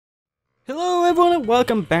Hello everyone and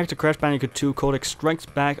welcome back to Crash Bandicoot 2 Cortex Strikes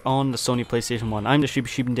Back on the Sony Playstation 1. I'm the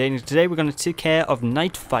Sheep and Danny. Today we're going to take care of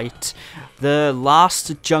Night Fight, the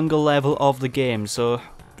last jungle level of the game. So,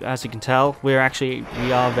 as you can tell, we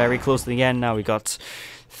are very close to the end now. We got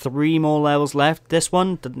 3 more levels left. This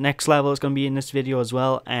one, the next level is going to be in this video as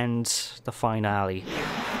well, and the finale.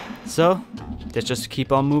 So, let's just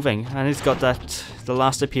keep on moving. And it's got the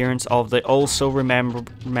last appearance of the also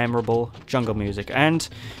memorable jungle music. And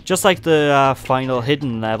just like the final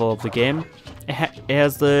hidden level of the game, it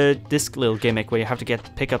has this little gimmick where you have to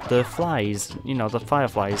pick up the flies, you know, the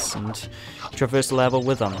fireflies, and traverse the level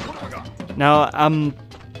with them. Now,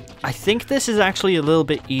 I think this is actually a little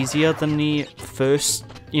bit easier than the first,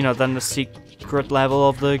 than the secret level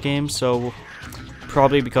of the game, so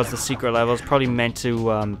probably because the secret level is probably meant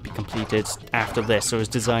to be completed after this, so it's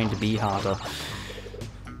designed to be harder.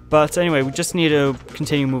 But anyway, we just need to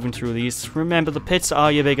continue moving through these. Remember, the pits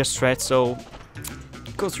are your biggest threat, so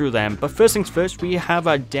go through them. But first things first, we have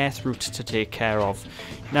a death route to take care of.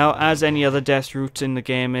 Now, as any other death route in the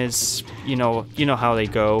game is, you know how they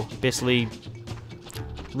go. Basically,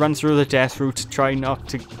 run through the death route, try not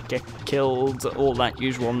to get killed, all that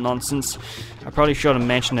usual nonsense. I probably should have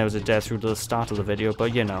mentioned there was a death route at the start of the video,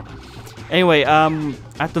 but you know. Anyway,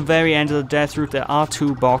 at the very end of the death route there are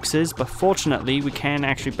 2 boxes, but fortunately we can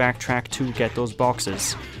actually backtrack to get those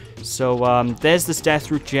boxes. So there's this death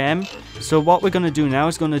route gem. So what we're going to do now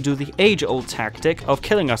is going to do the age-old tactic of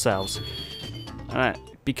killing ourselves.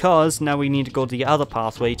 Because now we need to go to the other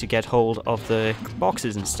pathway to get hold of the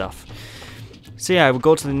boxes and stuff. So yeah, we'll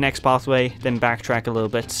go to the next pathway, then backtrack a little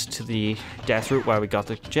bit to the death route where we got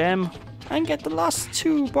the gem, and get the last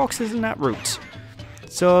 2 boxes in that route.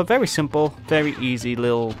 So a very simple, very easy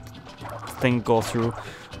little thing to go through.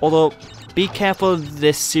 Although, be careful of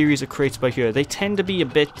this series of crates by here. They tend to be a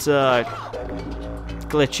bit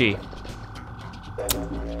glitchy.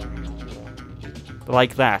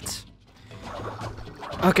 Like that.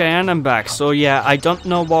 Okay, and I'm back. So yeah, I don't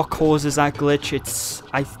know what causes that glitch.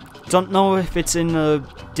 I don't know if it's in the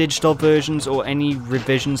digital versions or any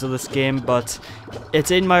revisions of this game, but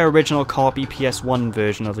it's in my original copy PS1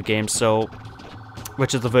 version of the game, so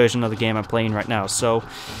which is the version of the game I'm playing right now. So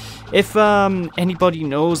if anybody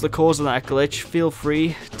knows the cause of that glitch, feel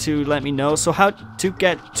free to let me know. So how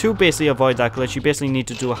to basically avoid that glitch, you basically need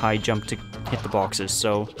to do a high jump to hit the boxes.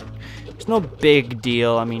 So it's no big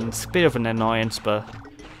deal. I mean, it's a bit of an annoyance, but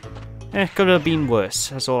could have been worse.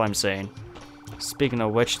 That's all I'm saying. Speaking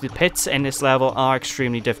of which, the pits in this level are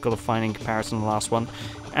extremely difficult to find in comparison to the last one.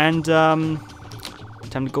 And,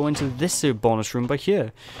 time to go into this bonus room by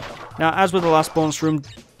here. Now, as with the last bonus room,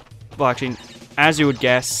 well actually, as you would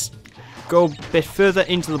guess, go a bit further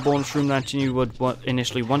into the bonus room than you would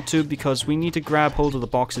initially want to, because we need to grab hold of the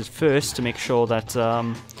boxes first to make sure that,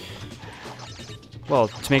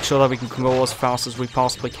 we can go as fast as we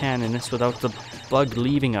possibly can in this without the bug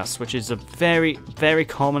leaving us, which is a very, very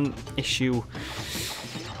common issue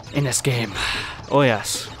in this game. Oh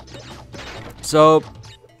yes. So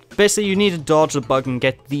basically you need to dodge the bug and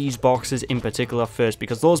get these boxes in particular first,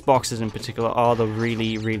 because those boxes in particular are the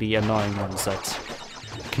really, really annoying ones that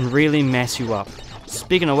can really mess you up.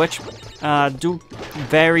 Speaking of which, do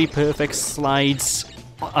very perfect slides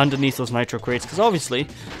underneath those nitro crates, because obviously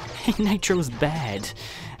nitro is bad.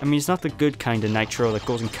 I mean, it's not the good kind of nitro that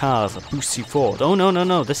goes in cars that boosts you forward. Oh no, no,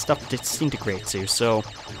 no, this stuff disintegrates you, so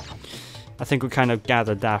I think we kind of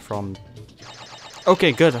gathered that from...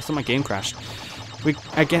 Okay, good, I thought my game crashed.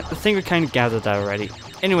 I think we kind of gathered that already.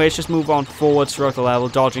 Anyway, let's just move on forwards throughout the level,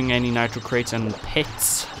 dodging any nitro crates and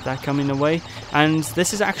pits that come in the way. And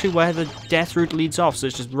this is actually where the death route leads off, so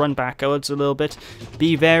let's just run backwards a little bit.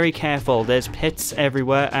 Be very careful, there's pits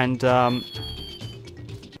everywhere, and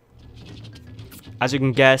as you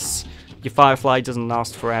can guess, your firefly doesn't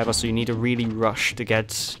last forever, so you need to really rush to get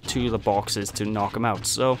to the boxes to knock them out.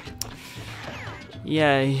 So,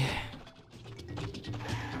 yay.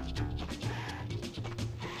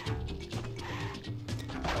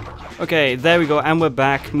 Okay, there we go, and we're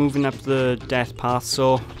back, moving up the death path.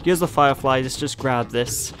 So, here's the firefly, let's just grab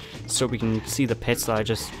this so we can see the pits that I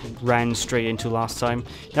just ran straight into last time.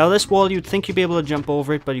 Now this wall, you'd think you'd be able to jump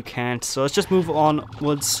over it, but you can't. So let's just move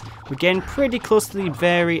onwards. We're getting pretty close to the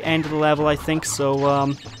very end of the level, I think. So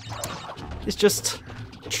let's just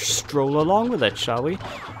stroll along with it, shall we?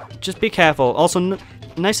 Just be careful. Also,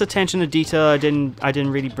 nice attention to detail I didn't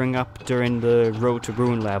really bring up during the Road to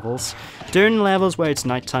Ruin levels. During levels where it's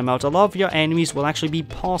nighttime out, a lot of your enemies will actually be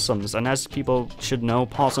possums, and as people should know,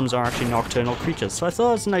 possums are actually nocturnal creatures, so I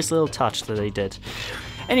thought it was a nice little touch that they did.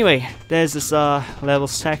 Anyway, there's this level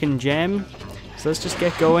 2nd gem, so let's just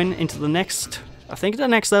get going into the next I think the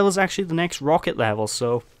next level is actually the next rocket level,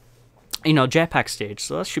 so, you know, jetpack stage,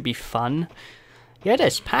 so that should be fun. Yeah, it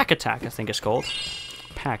is. Pack Attack, I think it's called.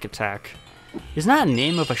 Pack Attack. Isn't that a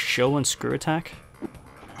name of a show on Screw Attack?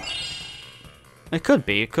 It could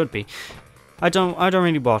be, it could be. I don't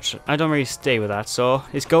really watch it. I don't really stay with that, so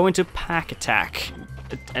it's going to Pack Attack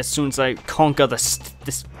as soon as I conquer this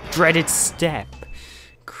dreaded step.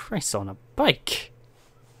 Christ on a bike.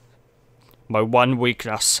 My one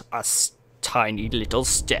weakness, a tiny little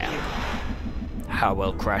step. How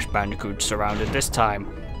will Crash Bandicoot surround it this time?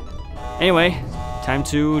 Anyway, time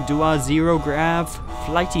to do our zero grav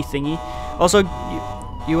flighty thingy. Also,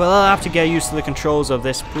 you will have to get used to the controls of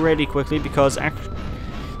this pretty quickly because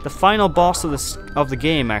the final boss of the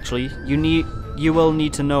game, actually, you will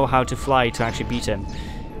need to know how to fly to actually beat him.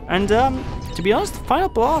 And to be honest, the final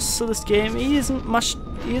boss of this game, he isn't much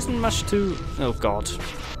to, oh god.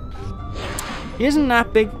 He isn't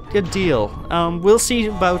that big a deal. We'll see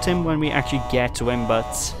about him when we actually get to him,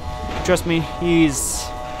 but trust me, he's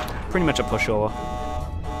pretty much a pushover.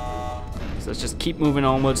 So let's just keep moving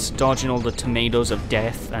onwards, dodging all the tomatoes of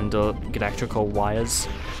death and the electrical wires.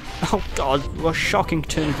 Oh god, what a shocking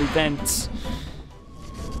turn of events.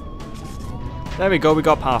 There we go, we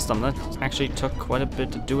got past them. That actually took quite a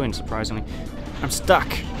bit of doing, surprisingly. I'm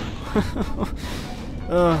stuck.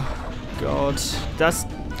 Oh god.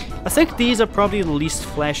 I think these are probably the least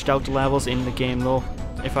fleshed out levels in the game though,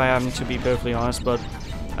 if I am to be perfectly honest, but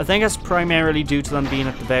I think that's primarily due to them being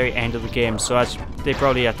at the very end of the game, so they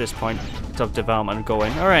probably at this point of development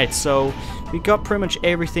going. Alright, so we got pretty much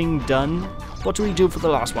everything done. What do we do for the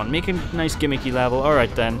last one? Make a nice gimmicky level,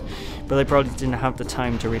 alright then, but they probably didn't have the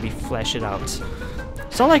time to really flesh it out.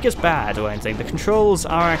 It's not like it's bad or anything, the controls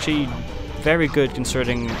are actually very good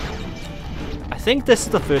considering. I think this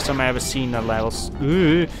is the first time I ever seen a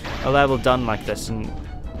level done like this in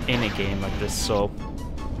a game like this, so,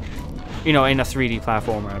 you know, in a 3D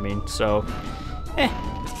platformer, I mean, so,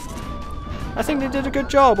 I think they did a good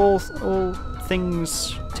job, all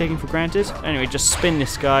things taken for granted. Anyway, just spin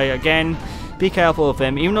this guy again, be careful of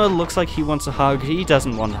him, even though it looks like he wants a hug, he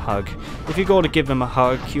doesn't want a hug. If you go to give him a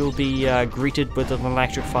hug, you'll be greeted with an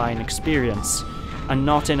electrifying experience, and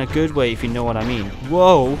not in a good way, if you know what I mean.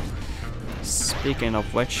 Whoa! Speaking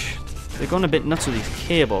of which, they're going a bit nuts with these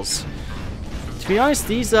cables. To be honest,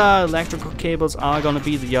 these electrical cables are going to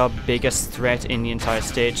be your biggest threat in the entire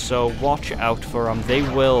stage, so watch out for them. They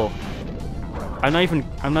will. I'm not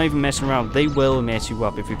even messing around. They will mess you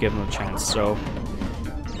up if you give them a chance. So,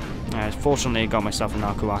 fortunately, I got myself an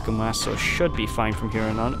Aku Aku mask, so it should be fine from here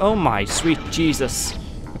on on. Oh my sweet Jesus!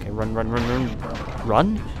 Okay, run, run, run, run,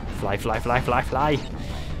 run! Fly, fly, fly, fly, fly!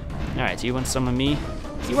 All right, you want some of me?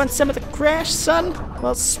 You want some of the crash, son?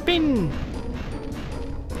 Well, spin!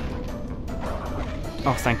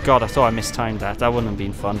 Oh, thank God, I thought I mistimed that. That wouldn't have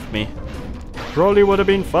been fun for me. Probably would have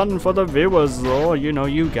been fun for the viewers, though, you know,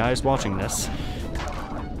 you guys watching this.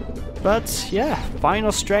 But, yeah,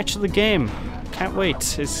 final stretch of the game. Can't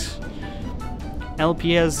wait. It's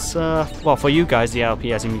LP has, well, for you guys, the LP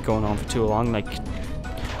hasn't been going on for too long. Like,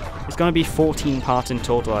 it's going to be 14 parts in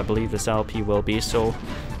total, I believe this LP will be, so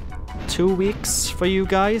 2 weeks for you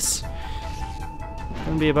guys.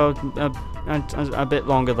 Gonna be about a bit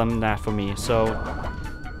longer than that for me, so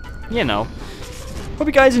you know. Hope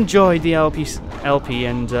you guys enjoyed the LP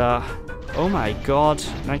and oh my god,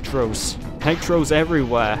 nitros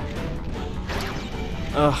everywhere.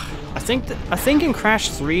 I think in Crash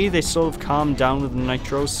 3 they sort of calmed down with the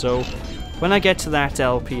nitros, so when I get to that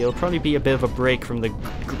LP it'll probably be a bit of a break from the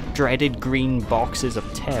dreaded green boxes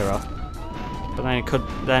of terror. But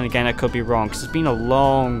then again, I could be wrong, because it's been a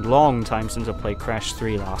long time since I played Crash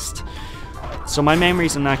 3 last. So my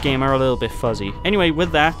memories in that game are a little bit fuzzy. Anyway,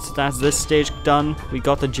 with that's this stage done. We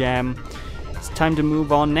got the gem. It's time to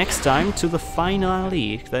move on next time to the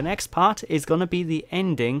finale. The next part is going to be the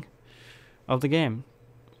ending of the game.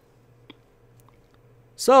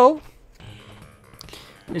 So,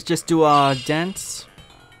 let's just do our dance.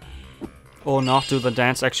 Or not do the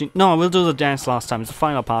dance, actually. No, we'll do the dance last time. It's the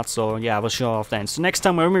final part, so yeah, we'll show off then. So next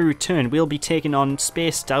time when we return, we'll be taking on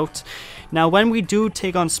Spaced Out. Now, when we do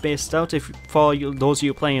take on Spaced Out, for those of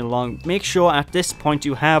you playing along, make sure at this point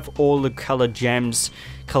you have all the colored gems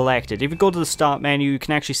collected. If you go to the start menu, you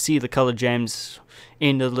can actually see the colored gems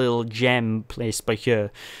in the little gem place by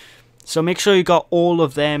here. So make sure you got all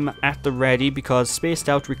of them at the ready, because Spaced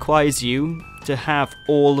Out requires you to have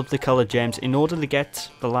all of the colored gems in order to get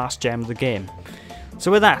the last gem of the game.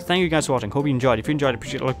 So with that, thank you guys for watching. Hope you enjoyed. If you enjoyed,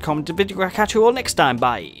 appreciate a like, comment, the video. I'll catch you all next time.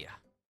 Bye.